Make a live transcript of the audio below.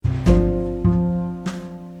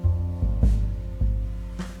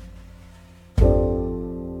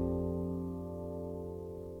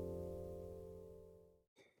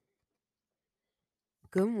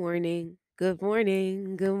Good morning. Good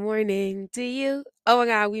morning. Good morning to you. Oh my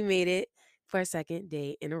God, we made it for a second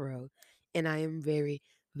day in a row. And I am very,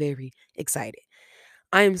 very excited.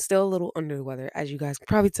 I am still a little under the weather, as you guys can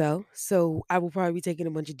probably tell. So I will probably be taking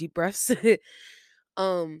a bunch of deep breaths.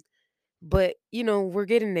 um, but we're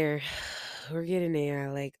getting there. We're getting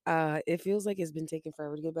there. It feels like it's been taking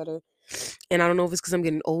forever to get better. And I don't know if it's because I'm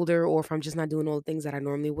getting older or if I'm just not doing all the things that I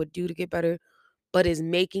normally would do to get better, but is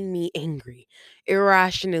making me angry,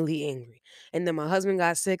 irrationally angry. And then my husband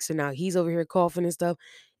got sick, so now he's over here coughing and stuff.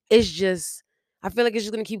 It's just, I feel like it's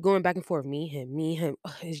just gonna keep going back and forth. Me, him.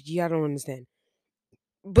 Ugh, I don't understand.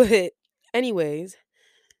 But, anyways,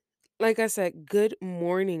 like I said, good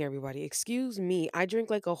morning, everybody. Excuse me. I drank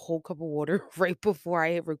like a whole cup of water right before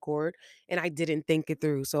I hit record, and I didn't think it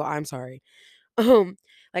through. So I'm sorry. Um,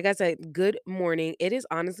 like I said, good morning. It is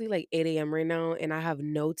honestly like 8 a.m. right now, and I have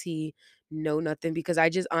no tea, no nothing because I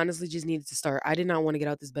just honestly just needed to start. I did not want to get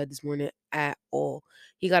out this bed this morning at all.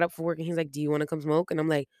 He got up for work and he's like, "Do you want to come smoke?" And I'm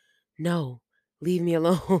like, "No, leave me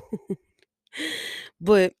alone."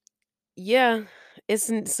 But yeah,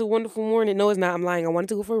 it's a wonderful morning. No, it's not. I'm lying. I wanted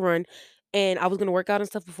to go for a run, and I was gonna work out and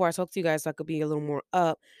stuff before I talk to you guys, so I could be a little more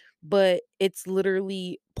up. But it's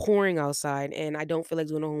literally pouring outside, and I don't feel like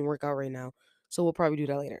doing a home workout right now. So we'll probably do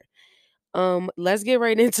that later. Let's get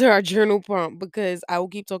right into our journal prompt because I will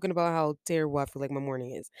keep talking about how terrible I feel like my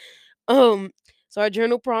morning is. Um, so our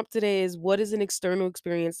journal prompt today is: what is an external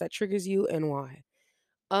experience that triggers you and why?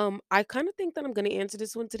 I kind of think that I'm gonna answer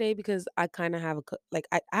this one today because I kind of have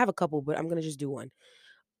I have a couple, but I'm gonna just do one.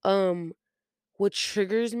 Um, what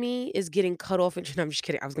triggers me is getting cut off in I'm just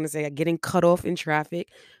kidding. I was gonna say getting cut off in traffic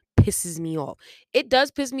pisses me off. It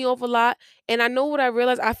does piss me off a lot. And I know what I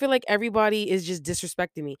realize. I feel like everybody is just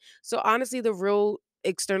disrespecting me. So honestly, the real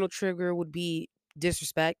external trigger would be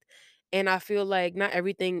disrespect. And I feel like not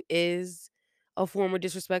everything is a form of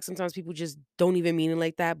disrespect. Sometimes people just don't even mean it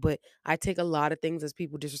like that. But I take a lot of things as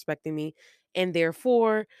people disrespecting me. And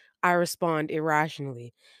therefore I respond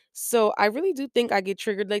irrationally. So I really do think I get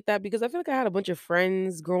triggered like that because I feel like I had a bunch of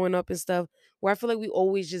friends growing up and stuff where I feel like we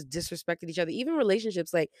always just disrespected each other. Even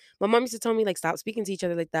relationships, like my mom used to tell me, like, stop speaking to each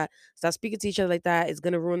other like that. Stop speaking to each other like that. It's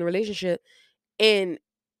gonna ruin the relationship. And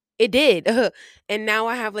it did. And now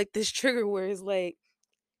I have like this trigger where it's like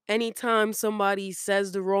anytime somebody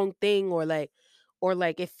says the wrong thing or like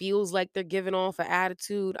it feels like they're giving off an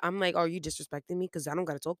attitude, I'm like, are you disrespecting me? Because I don't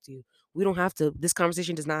gotta talk to you. We don't have to, this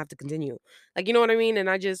conversation does not have to continue. Like, you know what I mean? And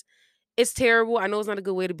I just it's terrible. I know it's not a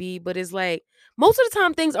good way to be, but it's like most of the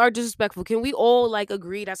time things are disrespectful. Can we all like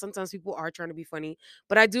agree that sometimes people are trying to be funny?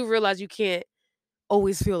 But I do realize you can't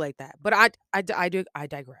always feel like that. But I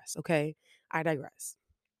digress. Okay, I digress.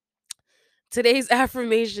 Today's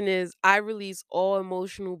affirmation is: I release all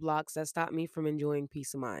emotional blocks that stop me from enjoying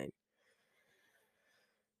peace of mind.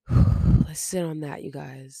 Let's sit on that, you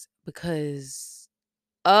guys, because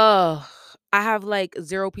oh, I have like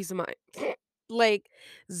zero peace of mind. Like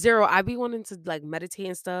zero. I be wanting to like meditate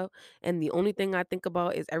and stuff, and the only thing I think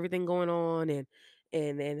about is everything going on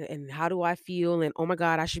and how do I feel and oh my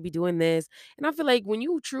god, I should be doing this. And I feel like when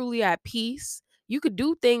you truly at peace, you could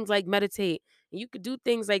do things like meditate. And you could do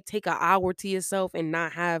things like take an hour to yourself and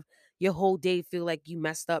not have your whole day feel like you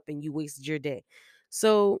messed up and you wasted your day.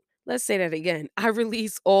 So let's say that again. I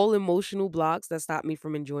release all emotional blocks that stop me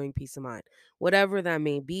from enjoying peace of mind, whatever that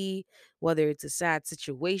may be, whether it's a sad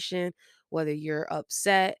situation, whether you're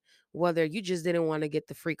upset, whether you just didn't want to get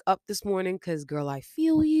the freak up this morning, because girl, I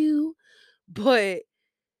feel you. But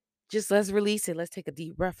just let's release it. Let's take a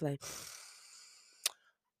deep breath, like,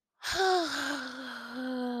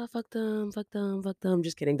 fuck them, fuck them, fuck them.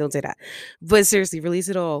 Just kidding. Don't say that. But seriously, release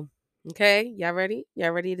it all. Okay? Y'all ready?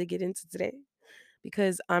 Y'all ready to get into today?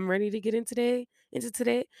 Because I'm ready to get into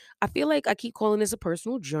today. I feel like I keep calling this a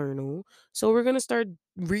personal journal. So we're gonna start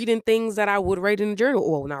reading things that I would write in a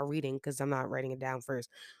journal. Well, not reading, because I'm not writing it down first.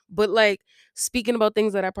 But like speaking about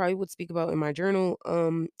things that I probably would speak about in my journal.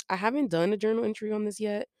 I haven't done a journal entry on this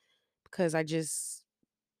yet because I just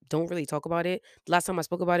don't really talk about it. The last time I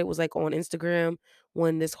spoke about it was like on Instagram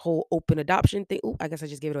when this whole open adoption thing. Oh, I guess I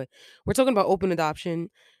just gave it away. We're talking about open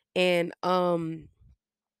adoption. And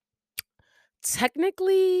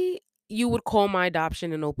technically, you would call my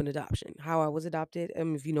adoption an open adoption. How I was adopted.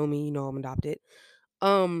 If you know me, you know I'm adopted.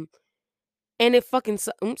 Um, and it fucking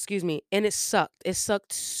excuse me, and it sucked. It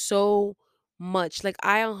sucked so much. Like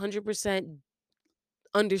I 100%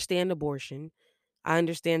 understand abortion. I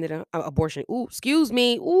understand that abortion. Ooh, excuse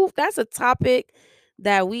me. Ooh, that's a topic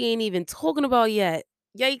that we ain't even talking about yet.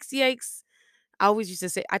 Yikes, yikes. I always used to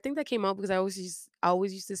say, I think that came out because I always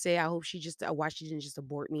used to say I hope she just why she didn't just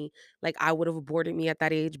abort me. Like I would have aborted me at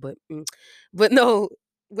that age, but but no,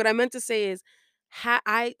 what I meant to say is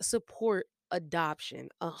I support adoption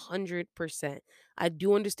 100%. I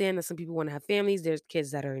do understand that some people want to have families, there's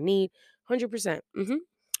kids that are in need. 100%.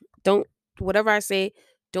 Don't, whatever I say,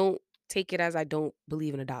 don't take it as I don't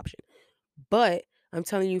believe in adoption. But I'm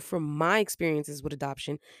telling you from my experiences with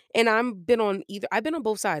adoption, and I've been on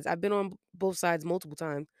both sides. I've been on both sides multiple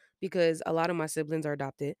times because a lot of my siblings are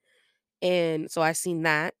adopted. And so I seen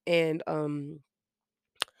that, and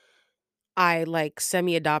I like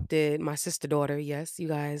semi-adopted my sister daughter. Yes, you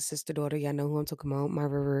guys, sister daughter, y'all know who I'm talking about, my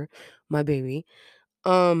river, my baby.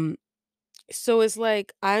 Um so it's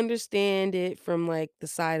like I understand it from like the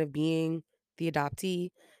side of being the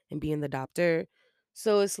adoptee and being the adopter.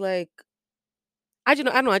 So it's like I don't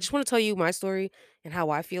know, I just want to tell you my story and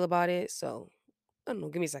how I feel about it. So I don't know,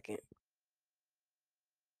 give me a second.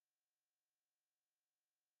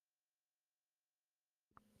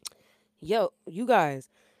 Yo, you guys,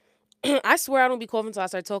 I swear I don't be coughing until I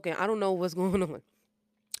start talking. I don't know what's going on.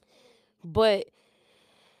 But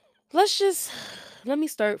let's just let me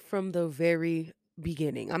start from the very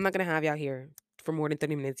beginning. I'm not gonna have y'all here for more than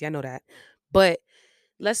 30 minutes. Y'all know that. But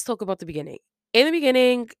let's talk about the beginning. In the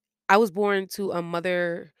beginning, I was born to a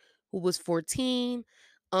mother who was 14.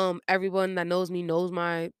 Everyone that knows me knows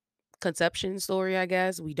my conception story, I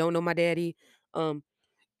guess. We don't know my daddy. Um,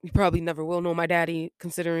 we probably never will know my daddy,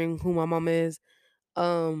 considering who my mom is.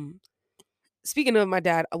 Um, Speaking of my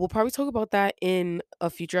dad, we'll probably talk about that in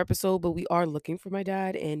a future episode, but we are looking for my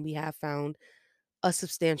dad and we have found a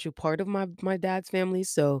substantial part of my dad's family.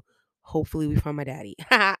 So hopefully we find my daddy.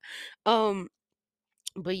 um,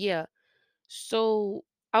 but yeah, so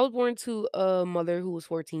I was born to a mother who was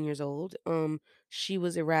 14 years old. She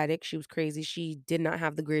was erratic, she was crazy. She did not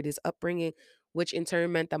have the greatest upbringing, which in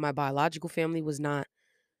turn meant that my biological family was not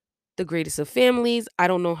the greatest of families. I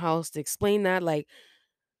don't know how else to explain that. Like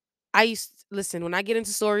listen, when I get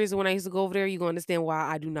into stories and when I used to go over there, you gonna understand why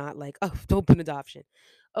I do not like open adoption.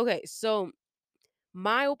 Okay, so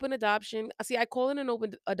my open adoption, see, I call it an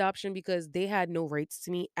open adoption because they had no rights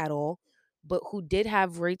to me at all. But who did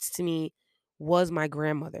have rights to me was my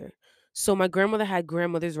grandmother. So my grandmother had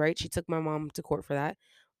grandmother's rights. She took my mom to court for that.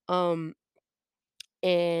 Um,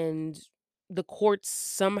 and the courts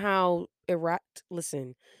somehow erect.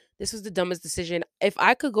 Listen, this was the dumbest decision. If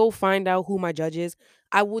I could go find out who my judge is,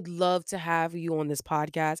 I would love to have you on this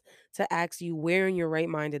podcast to ask you where in your right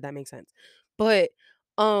mind did that make sense. But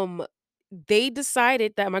um they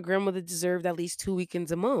decided that my grandmother deserved at least 2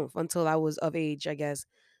 weekends a month until I was of age, I guess,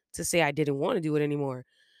 to say I didn't want to do it anymore.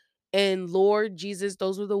 And Lord Jesus,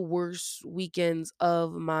 those were the worst weekends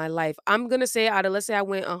of my life. I'm gonna say out of, let's say I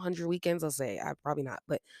went 100 weekends. I'll say I probably not,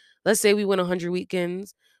 but let's say we went 100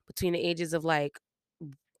 weekends between the ages of like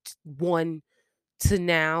 1 to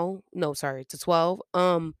now. No, sorry, to 12.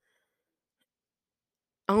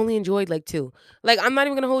 I only enjoyed like two. Like I'm not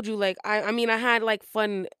even gonna hold you. Like I mean I had like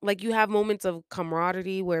fun. Like you have moments of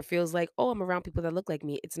camaraderie where it feels like, oh, I'm around people that look like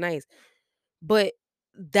me. It's nice. But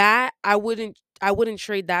that I wouldn't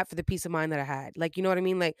trade that for the peace of mind that I had. Like, you know what I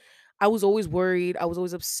mean? Like I was always worried, I was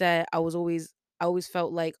always upset, I always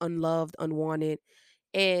felt like unloved, unwanted,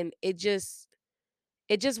 and it just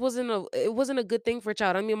wasn't a good thing for a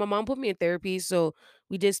child. I mean, my mom put me in therapy, so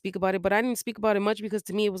we did speak about it, but I didn't speak about it much because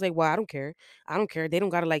to me it was like, well, I don't care. I don't care. They don't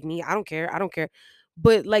gotta like me. I don't care. I don't care.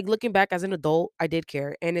 But like looking back as an adult, I did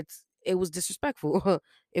care. And it was disrespectful.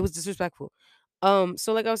 It was disrespectful.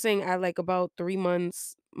 So like I was saying, at like about 3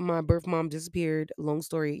 months, my birth mom disappeared. Long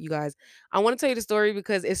story, you guys. I want to tell you the story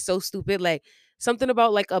because it's so stupid. Like something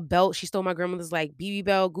about like a belt. She stole my grandmother's like BB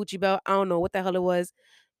belt, Gucci belt. I don't know what the hell it was,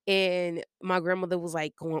 and my grandmother was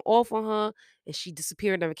like going off on her and she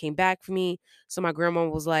disappeared, never came back for me. So my grandma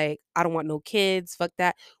was like, I don't want no kids, fuck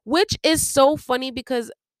that. Which is so funny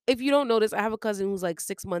because if you don't notice, I have a cousin who's like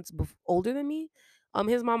 6 months older than me.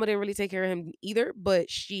 His mama didn't really take care of him either, but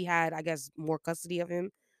she had, I guess, more custody of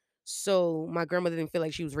him. So my grandmother didn't feel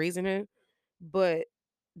like she was raising him. But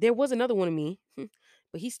there was another one of me,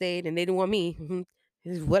 but he stayed and they didn't want me.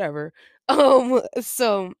 Whatever.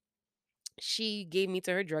 So she gave me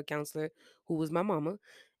to her drug counselor, who was my mama,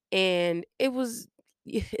 and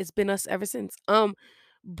it's been us ever since.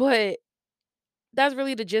 But that's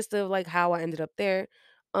really the gist of like how I ended up there.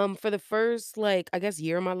 For the first like I guess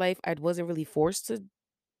year of my life, I wasn't really forced to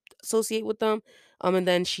associate with them. And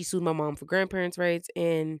then she sued my mom for grandparents' rights,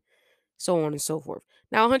 and so on and so forth.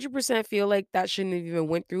 Now, 100% feel like that shouldn't have even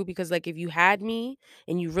went through because, like, if you had me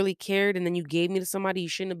and you really cared and then you gave me to somebody, you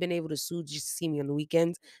shouldn't have been able to sue just to see me on the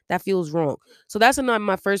weekends. That feels wrong. So that's not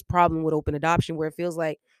my first problem with open adoption, where it feels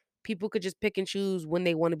like people could just pick and choose when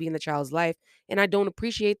they want to be in the child's life, and I don't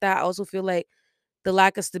appreciate that. I also feel like the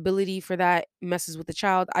lack of stability for that messes with the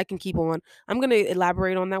child. I can keep on. I'm going to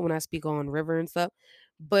elaborate on that when I speak on River and stuff.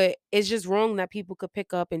 But it's just wrong that people could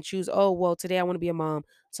pick up and choose, oh, well, today I want to be a mom,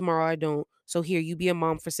 tomorrow I don't. So here, you be a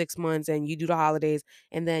mom for 6 months and you do the holidays,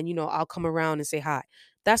 and then, I'll come around and say hi.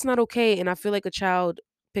 That's not okay. And I feel like a child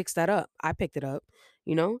picks that up. I picked it up,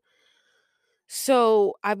 you know?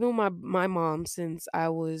 So I've been with my mom since I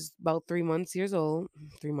was about 3 months years old.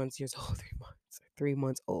 3 months years old, 3 months. 3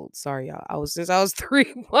 months old. Sorry, y'all. I was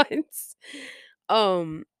 3 months.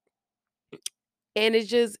 Um, and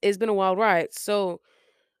it's been a wild ride. So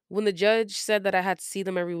when the judge said that I had to see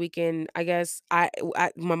them every weekend, I guess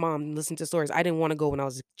my mom listened to stories. I didn't want to go when I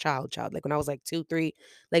was a child. Like when I was like 2, 3,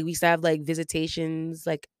 like we used to have like visitations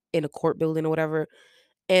like in a court building or whatever.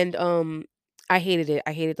 And I hated it.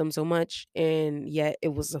 I hated them so much. And yet it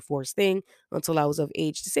was a forced thing until I was of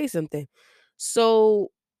age to say something.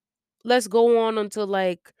 So let's go on until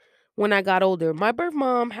like when I got older. My birth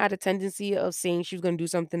mom had a tendency of saying she was gonna do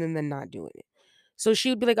something and then not doing it. So she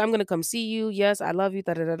would be like, I'm gonna come see you. Yes, I love you,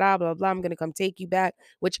 da da da da, blah, blah. I'm gonna come take you back,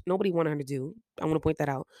 which nobody wanted her to do. I want to point that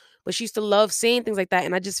out. But she used to love saying things like that.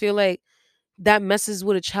 And I just feel like that messes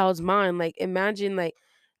with a child's mind. Like, imagine, like,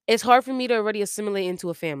 it's hard for me to already assimilate into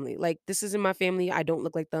a family. Like, this isn't my family. I don't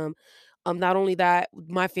look like them. Not only that,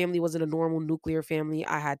 my family wasn't a normal nuclear family.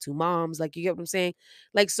 I had two moms. Like, you get what I'm saying?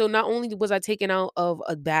 Like, so not only was I taken out of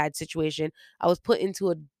a bad situation, I was put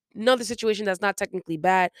into another situation that's not technically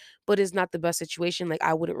bad, but is not the best situation. Like,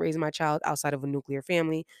 I wouldn't raise my child outside of a nuclear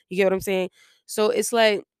family. You get what I'm saying? So it's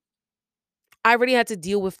like I already had to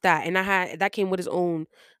deal with that, and I had that came with its own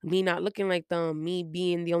me not looking like them, me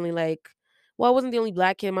being the only like, well, I wasn't the only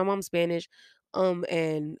black kid. My mom's Spanish,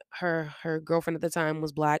 and her girlfriend at the time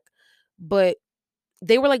was black, but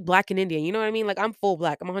they were like black and Indian. You know what I mean? Like I'm full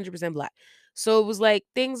black. I'm 100% black. So it was like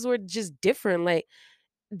things were just different. Like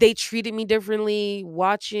they treated me differently.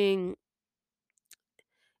 Watching,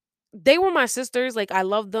 they were my sisters. Like I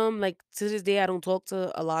love them. Like to this day, I don't talk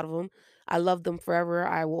to a lot of them. I love them forever.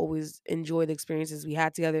 I will always enjoy the experiences we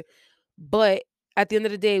had together, but at the end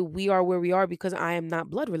of the day, we are where we are because I am not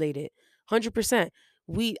blood related. 100%.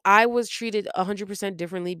 I was treated 100%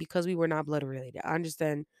 differently because we were not blood related. I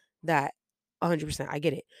understand that 100%. I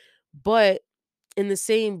get it. But in the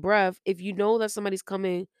same breath, if you know that somebody's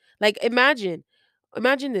coming, like imagine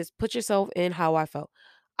this, put yourself in how I felt.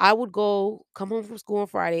 I would come home from school on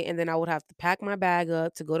Friday, and then I would have to pack my bag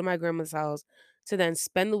up to go to my grandma's house to then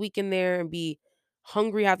spend the weekend there and be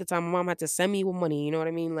hungry half the time. My mom had to send me with money, you know what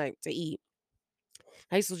I mean? Like to eat.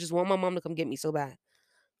 I used to just want my mom to come get me so bad.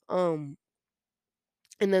 Um,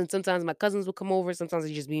 and then sometimes my cousins would come over. Sometimes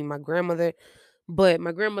it'd just be my grandmother. But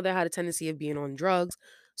my grandmother had a tendency of being on drugs.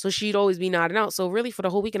 So she'd always be nodding out. So really for the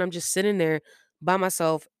whole weekend, I'm just sitting there by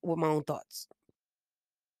myself with my own thoughts.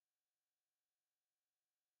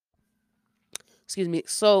 Excuse me.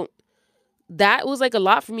 So that was like a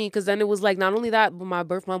lot for me because then it was like not only that, but my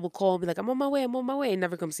birth mom would call and be like, I'm on my way, and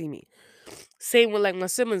never come see me. Same with like my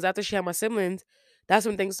siblings. After she had my siblings, that's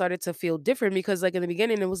when things started to feel different because like in the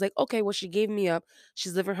beginning it was like, okay, well, she gave me up.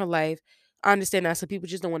 She's living her life. I understand that. Some people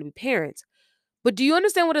just don't want to be parents. But do you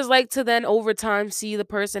understand what it's like to then over time see the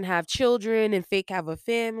person have children and fake have a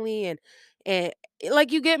family and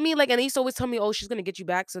like you get me? Like and they used to always tell me, oh, she's gonna get you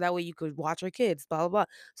back so that way you could watch her kids, blah blah blah.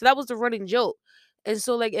 So that was the running joke. And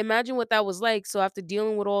so like imagine what that was like. So after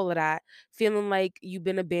dealing with all of that, feeling like you've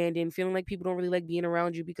been abandoned, feeling like people don't really like being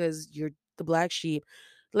around you because you're the black sheep.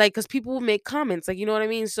 Like because people will make comments, like you know what I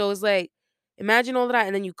mean? So it's like imagine all of that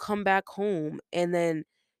and then you come back home and then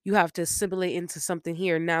you have to assimilate into something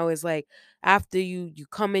here. Now it's like after you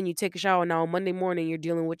come in, you take a shower. Now on Monday morning, you're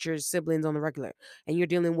dealing with your siblings on the regular, and you're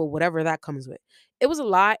dealing with whatever that comes with. It was a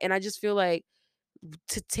lot, and I just feel like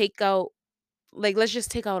to take out, like let's just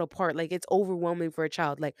take out a part. Like it's overwhelming for a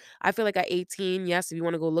child. Like I feel like at 18, yes, if you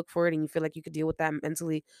want to go look for it and you feel like you could deal with that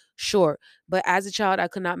mentally, sure. But as a child, I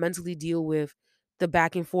could not mentally deal with the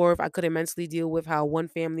back and forth. I couldn't mentally deal with how one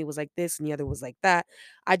family was like this and the other was like that.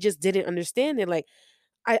 I just didn't understand it. Like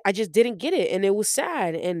I just didn't get it, and it was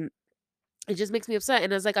sad, and it just makes me upset.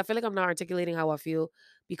 And it's like I feel like I'm not articulating how I feel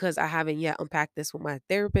because I haven't yet unpacked this with my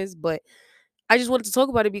therapist. But I just wanted to talk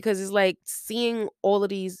about it because it's like seeing all of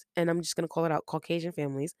these, and I'm just gonna call it out, Caucasian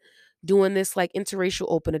families doing this like interracial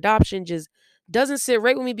open adoption just doesn't sit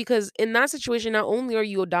right with me because in that situation, not only are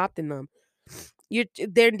you adopting them,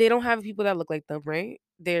 they don't have people that look like them, right?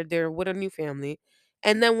 they're with a new family,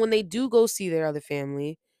 and then when they do go see their other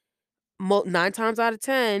family, 9 times out of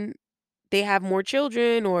 10 they have more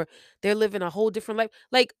children or they're living a whole different life.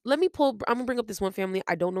 Like, let me pull. I'm gonna bring up this one family.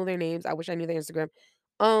 I don't know their names. I wish I knew their Instagram.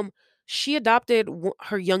 Um, she adopted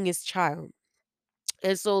her youngest child,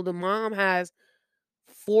 and so the mom has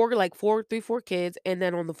four, like four, three, four kids, and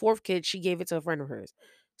then on the fourth kid, she gave it to a friend of hers.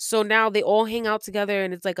 So now they all hang out together,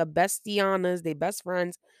 and it's like a bestianas. They best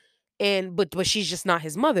friends, and but she's just not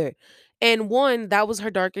his mother. And one, that was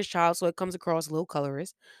her darkest child, so it comes across a little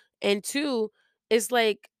colorist. And two, it's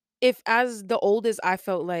like if as the oldest, I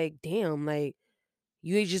felt like, damn, like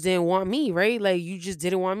you just didn't want me, right? Like you just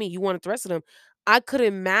didn't want me. You wanted the rest of them. I could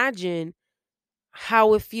imagine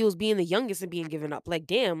how it feels being the youngest and being given up. Like,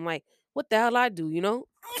 damn, like what the hell I do, you know?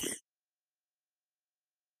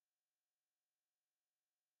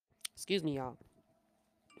 Excuse me, y'all.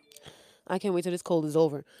 I can't wait till this cold is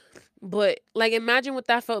over. But like imagine what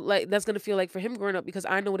that felt like that's gonna feel like for him growing up because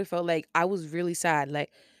I know what it felt like. I was really sad.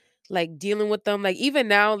 Like dealing with them. Like even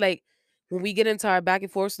now, like when we get into our back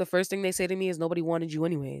and forth, the first thing they say to me is nobody wanted you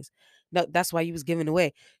anyways. No, that's why you was given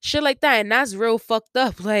away. Shit like that. And that's real fucked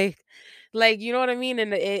up. Like you know what I mean?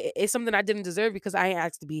 And it's something I didn't deserve because I ain't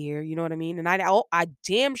asked to be here. You know what I mean? And I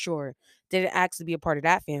damn sure didn't ask to be a part of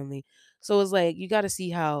that family. So it's like you gotta see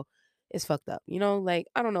how it's fucked up. You know, like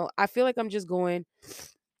I don't know. I feel like I'm just going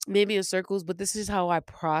maybe in circles, but this is how I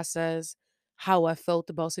process how I felt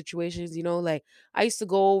about situations, you know? Like I used to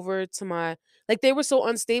go over to my like they were so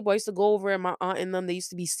unstable. I used to go over and my aunt and them, they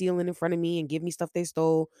used to be stealing in front of me and give me stuff they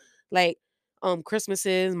stole. Like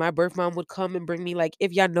Christmases, my birth mom would come and bring me like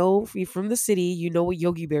if y'all know if you're from the city, you know what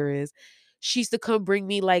Yogi Bear is. She used to come bring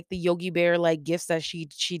me like the Yogi Bear like gifts that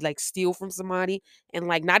she'd like steal from somebody and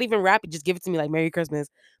like not even wrap it, just give it to me like Merry Christmas.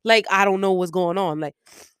 Like I don't know what's going on. Like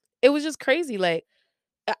it was just crazy. Like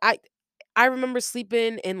I I remember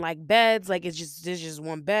sleeping in like beds, like it's just there's just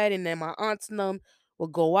one bed, and then my aunts and them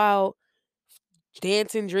would go out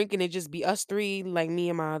dancing, drinking. It just be us three, like me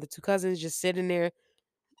and my other two cousins, just sitting there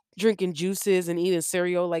drinking juices and eating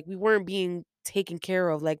cereal. Like we weren't being taken care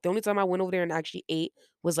of. Like the only time I went over there and actually ate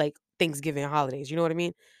was like Thanksgiving and holidays. You know what I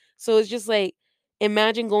mean? So it's just like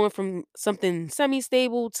imagine going from something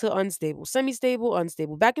semi-stable to unstable, semi-stable,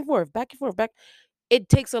 unstable, back and forth, back and forth, back. It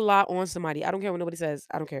takes a lot on somebody. I don't care what nobody says.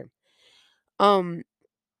 I don't care. Um,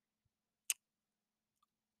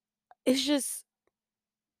 it's just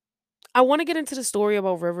I want to get into the story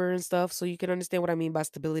about River and stuff so you can understand what I mean by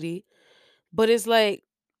stability. But it's like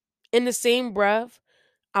in the same breath,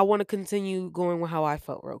 I want to continue going with how I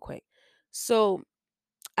felt real quick. So,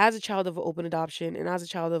 as a child of an open adoption and as a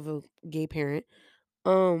child of a gay parent,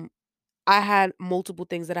 um I had multiple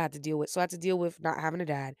things that I had to deal with. So I had to deal with not having a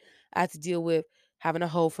dad. I had to deal with having a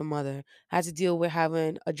hoe for mother. I had to deal with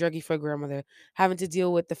having a druggie for grandmother. Having to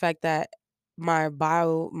deal with the fact that my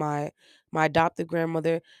adopted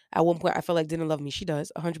grandmother at one point I felt like didn't love me. She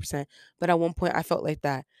does 100%, but at one point I felt like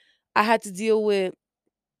that. I had to deal with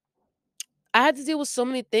I had to deal with so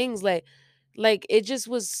many things like it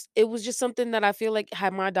was just something that I feel like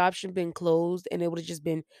had my adoption been closed and it would have just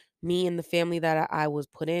been me and the family that I was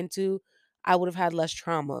put into, I would have had less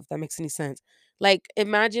trauma if that makes any sense. Like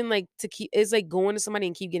imagine like to keep it's like going to somebody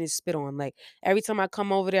and keep getting spit on. Like every time I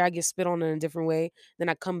come over there I get spit on in a different way, then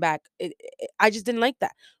I come back. I just didn't like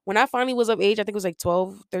that. When I finally was of age, I think it was like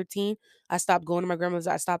 12, 13. I stopped going to my grandmother's.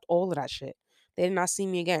 I stopped all of that shit. They did not see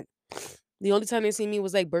me again. The only time they see me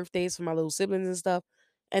was like birthdays for my little siblings and stuff.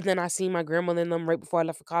 And then I seen my grandmother and them right before I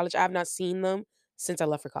left for college. I have not seen them since I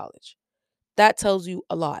left for college. That tells you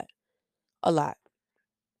a lot. A lot.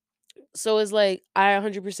 So it's like I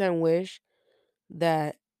 100% wish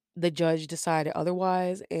that the judge decided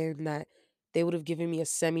otherwise and that they would have given me a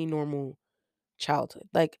semi-normal childhood.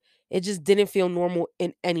 Like it just didn't feel normal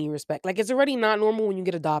in any respect. Like it's already not normal when you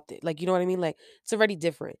get adopted. Like you know what I mean? Like it's already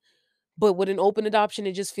different. But with an open adoption,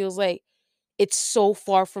 it just feels like it's so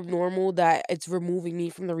far from normal that it's removing me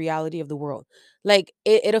from the reality of the world. Like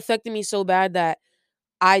it affected me so bad that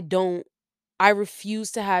I don't I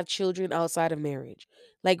refuse to have children outside of marriage.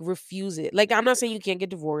 Like refuse it. Like I'm not saying you can't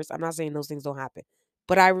get divorced. I'm not saying those things don't happen.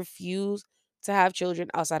 But I refuse to have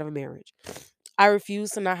children outside of a marriage. I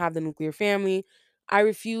refuse to not have the nuclear family. I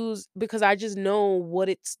refuse because I just know what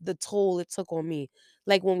it's the toll it took on me.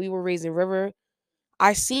 Like when we were raising River,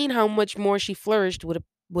 I seen how much more she flourished with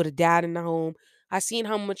a dad in the home. I seen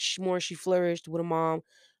how much more she flourished with a mom.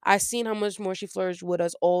 I seen how much more she flourished with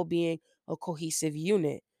us all being a cohesive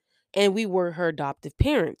unit. And we were her adoptive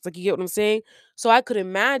parents. Like you get what I'm saying? So I could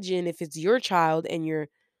imagine if it's your child and you're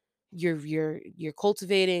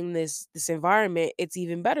cultivating this environment, it's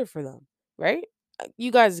even better for them, right? You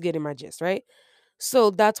guys getting my gist, right?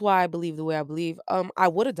 So that's why I believe the way I believe. I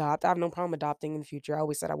would adopt. I have no problem adopting in the future. I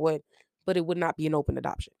always said I would, but it would not be an open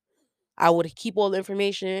adoption. I would keep all the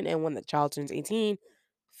information, and when the child turns 18,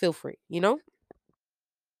 feel free, you know?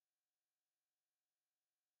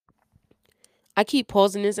 I keep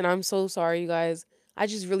pausing this and I'm so sorry, you guys. I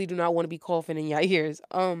just really do not want to be coughing in your ears.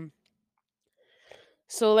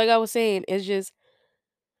 So like I was saying, it's just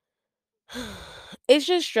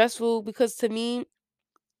stressful because to me,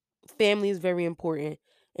 family is very important.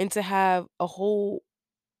 And to have a whole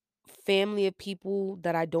family of people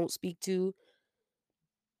that I don't speak to,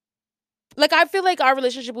 like I feel like our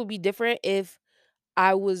relationship would be different if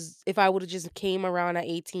I would have just came around at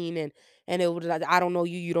 18 and it would I don't know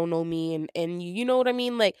you, you don't know me, and you know what I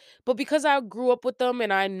mean? Like, but because I grew up with them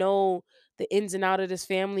and I know the ins and out of this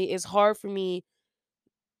family, it's hard for me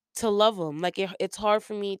to love them. Like it's hard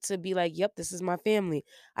for me to be like, "Yep, this is my family."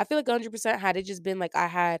 I feel like 100% had it just been like I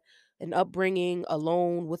had an upbringing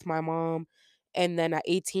alone with my mom, and then at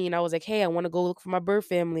 18 I was like, "Hey, I want to go look for my birth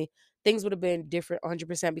family." Things would have been different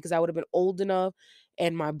 100% because I would have been old enough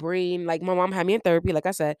and my brain, like my mom had me in therapy, like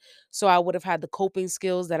I said, so I would have had the coping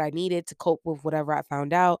skills that I needed to cope with whatever I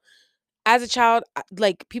found out as a child,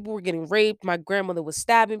 like people were getting raped. My grandmother was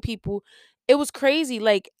stabbing people. It was crazy.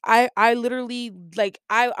 Like I literally like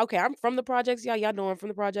I okay. I'm from the projects. Y'all know I'm from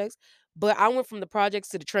the projects, but I went from the projects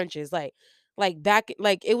to the trenches. Like back.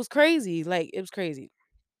 Like it was crazy. Like it was crazy.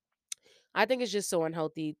 I think it's just so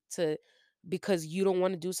unhealthy to because you don't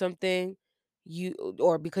want to do something you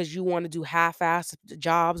or because you want to do half-ass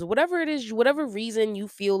jobs or whatever it is, whatever reason you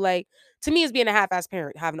feel like to me is being a half-ass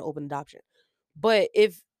parent having an open adoption. But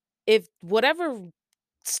if whatever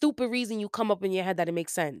stupid reason you come up in your head that it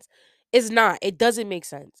makes sense. It's not. It doesn't make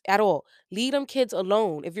sense at all. Leave them kids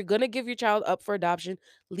alone. If you're going to give your child up for adoption,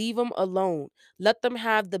 leave them alone. Let them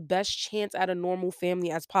have the best chance at a normal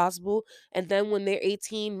family as possible. And then when they're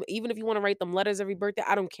 18, even if you want to write them letters every birthday,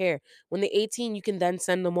 I don't care. When they're 18, you can then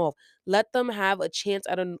send them off. Let them have a chance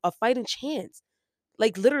at a fighting chance,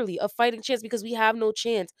 like literally a fighting chance, because we have no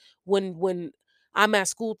chance when I'm at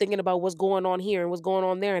school thinking about what's going on here and what's going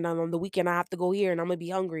on there, and on the weekend I have to go here and I'm gonna be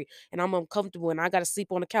hungry and I'm uncomfortable and I gotta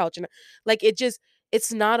sleep on the couch and like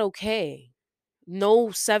it's not okay.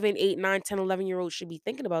 No 7, 8, 9, 10, 11 year olds should be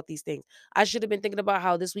thinking about these things. I should have been thinking about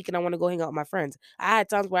how this weekend I want to go hang out with my friends. I had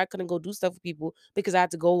times where I couldn't go do stuff with people because I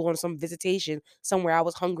had to go on some visitation somewhere I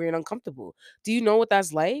was hungry and uncomfortable. Do you know what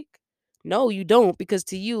that's like? No, you don't, because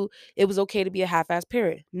to you, it was okay to be a half ass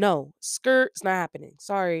parent. No, skirt, it's not happening.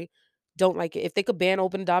 Sorry. Don't like it. If they could ban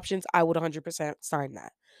open adoptions, I would 100% sign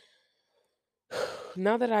that.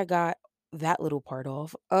 Now that I got that little part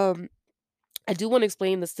off, I do want to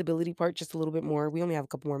explain the stability part just a little bit more. We only have a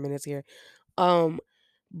couple more minutes here. Um,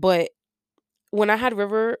 but when I had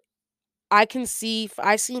River, I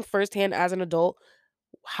seen firsthand as an adult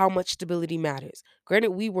how much stability matters.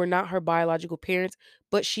 Granted, we were not her biological parents,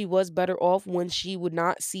 but she was better off when she would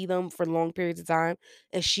not see them for long periods of time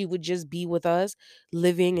and she would just be with us,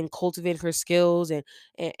 living and cultivating her skills and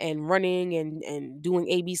running and doing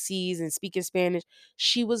ABCs and speaking Spanish.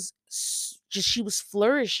 She was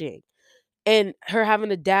flourishing, and her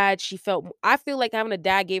having a dad, I feel like having a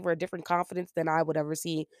dad gave her a different confidence than I would ever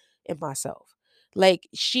see in myself. Like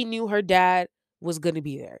she knew her dad was going to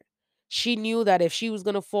be there. She knew that if she was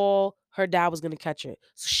going to fall, her dad was going to catch her.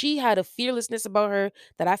 So she had a fearlessness about her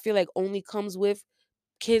that I feel like only comes with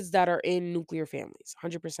kids that are in nuclear families.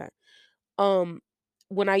 100%. um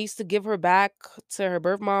when I used to give her back to her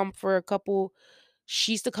birth mom for a couple,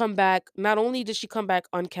 she used to come back. Not only did she come back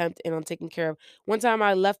unkempt and untaken care of, one time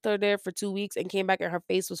I left her there for 2 weeks and came back and her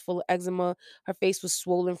face was full of eczema. Her face was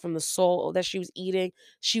swollen from the salt that she was eating.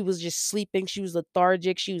 She was just sleeping. She was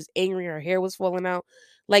lethargic. She was angry. Her hair was falling out.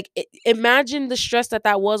 Like, imagine the stress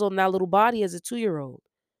that was on that little body as a 2-year old.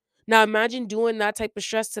 Now, imagine doing that type of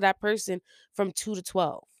stress to that person from 2 to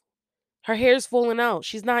 12. Her hair's falling out.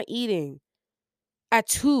 She's not eating at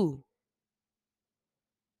 2.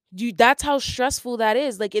 That's how stressful that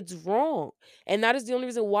is. Like it's wrong. And that is the only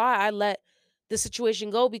reason why I let the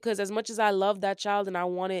situation go, because as much as I love that child and I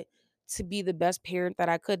wanted to be the best parent that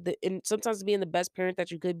I could, and sometimes being the best parent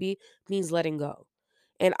that you could be means letting go.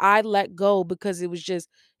 And I let go because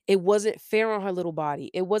it wasn't fair on her little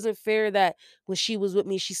body. It wasn't fair that when she was with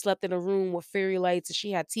me, she slept in a room with fairy lights and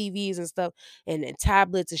she had TVs and stuff and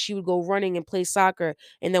tablets, and she would go running and play soccer.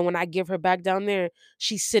 And then when I give her back down there,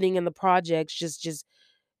 she's sitting in the projects just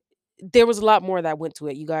there was a lot more that went to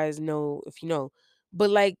it. You guys know if you know. But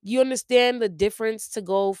like you understand the difference to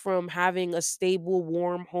go from having a stable,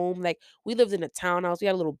 warm home. Like we lived in a townhouse. We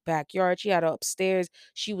had a little backyard. She had a upstairs.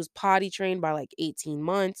 She was potty trained by like 18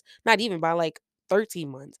 months. Not even by like 13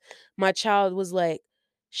 months. My child was like,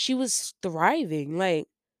 she was thriving. Like,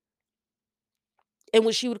 and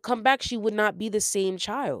when she would come back, she would not be the same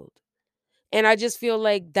child. And I just feel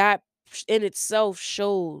like that in itself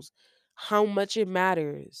shows how much it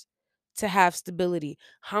matters to have stability,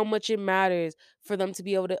 how much it matters for them to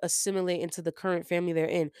be able to assimilate into the current family they're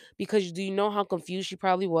in. Because do you know how confused she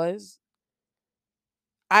probably was?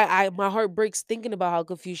 I my heart breaks thinking about how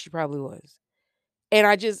confused she probably was. And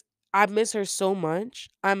I miss her so much.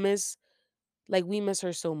 We miss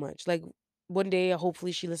her so much. Like one day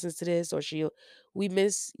hopefully she listens to this or she'll we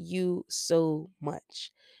miss you so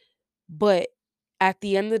much. But at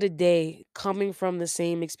the end of the day, coming from the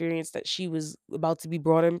same experience that she was about to be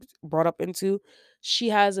brought up into, she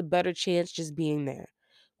has a better chance just being there.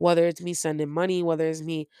 Whether it's me sending money, whether it's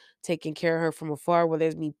me taking care of her from afar, whether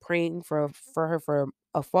it's me praying for her from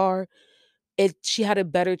afar, she had a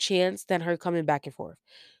better chance than her coming back and forth.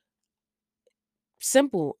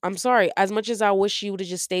 Simple. I'm sorry. As much as I wish she would have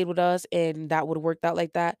just stayed with us and that would have worked out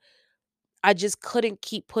like that, I just couldn't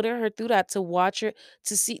keep putting her through that to watch her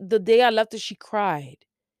to see the day I left her, she cried.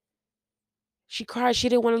 She cried. She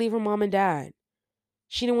didn't want to leave her mom and dad.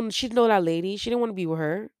 She didn't know that lady. She didn't want to be with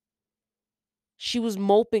her. She was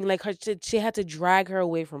moping like she had to drag her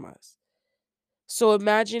away from us. So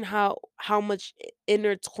imagine how much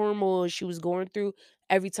inner turmoil she was going through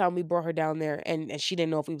every time we brought her down there and she didn't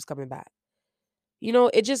know if we was coming back.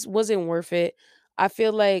 It just wasn't worth it. I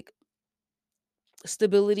feel like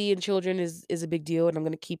stability in children is a big deal and I'm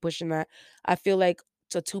going to keep pushing that. I feel like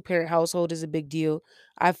a two-parent household is a big deal.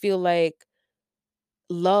 I feel like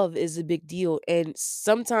love is a big deal. And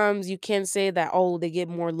sometimes you can say that, oh, they get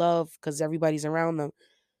more love because everybody's around them.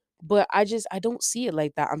 But I don't see it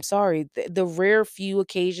like that. I'm sorry. The rare few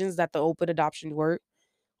occasions that the open adoption work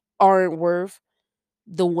aren't worth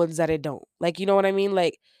the ones that it don't. Like, you know what I mean?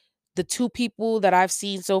 Like the two people that I've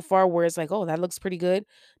seen so far where it's like, oh, that looks pretty good,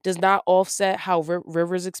 does not offset how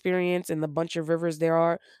River's experience and the bunch of Rivers there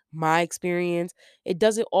are, my experience. It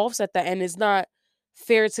doesn't offset that. And it's not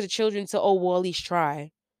fair to the children to, oh, well, at least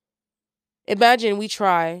try. Imagine we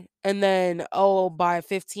try and then by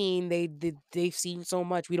 15 they've seen so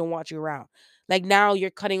much we don't want you around. Like now you're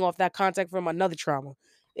cutting off that contact from another trauma.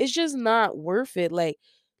 It's just not worth it. Like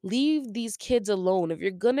leave these kids alone. If you're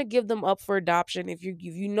going to give them up for adoption, if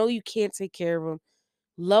you know you can't take care of them,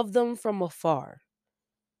 love them from afar.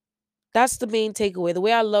 That's the main takeaway. The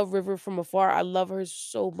way I love River from afar, I love her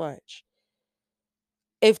so much.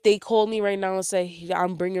 If they called me right now and say, "Hey,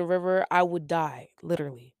 I'm bringing River," I would die,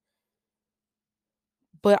 literally.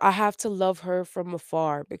 But I have to love her from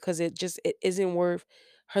afar because it isn't worth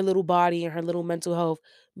her little body and her little mental health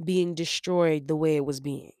being destroyed the way it was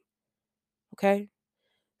being. Okay?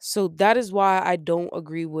 So that is why I don't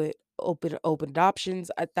agree with open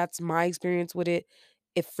adoptions. That's my experience with it.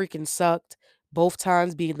 It freaking sucked. Both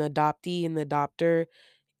times being the adoptee and the adopter,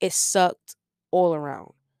 it sucked all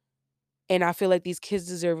around. And I feel like these kids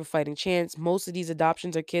deserve a fighting chance. Most of these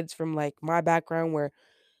adoptions are kids from like my background where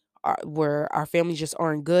our families just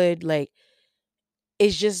aren't good. Like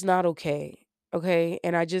it's just not okay. Okay.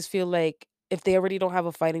 And I just feel like if they already don't have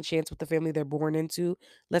a fighting chance with the family they're born into,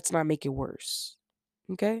 let's not make it worse.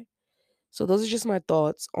 Okay. So those are just my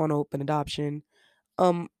thoughts on open adoption.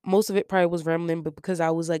 Most of it probably was rambling, but because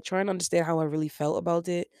I was like trying to understand how I really felt about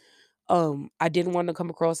it, I didn't want to come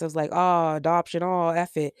across as like, adoption,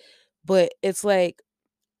 F it. But it's like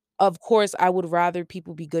of course, I would rather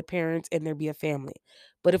people be good parents and there be a family.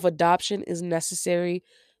 But if adoption is necessary,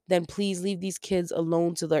 then please leave these kids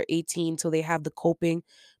alone till they're 18, till they have the coping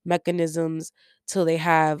mechanisms, till they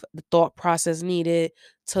have the thought process needed,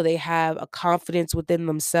 till they have a confidence within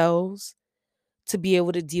themselves to be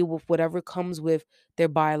able to deal with whatever comes with their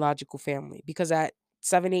biological family. Because at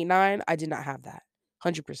 7, 8, 9, I did not have that.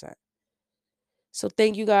 100%. So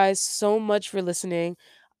thank you guys so much for listening.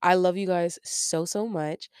 I love you guys so so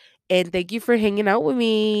much. And thank you for hanging out with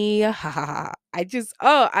me. I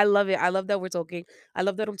love it. I love that we're talking. I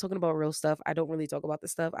love that I'm talking about real stuff. I don't really talk about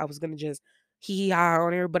this stuff. I was gonna just hee hee ha ha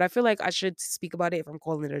on here, but I feel like I should speak about it if I'm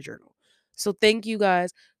calling it a journal. So thank you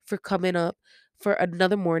guys for coming up for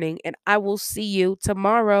another morning, and I will see you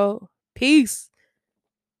tomorrow. Peace.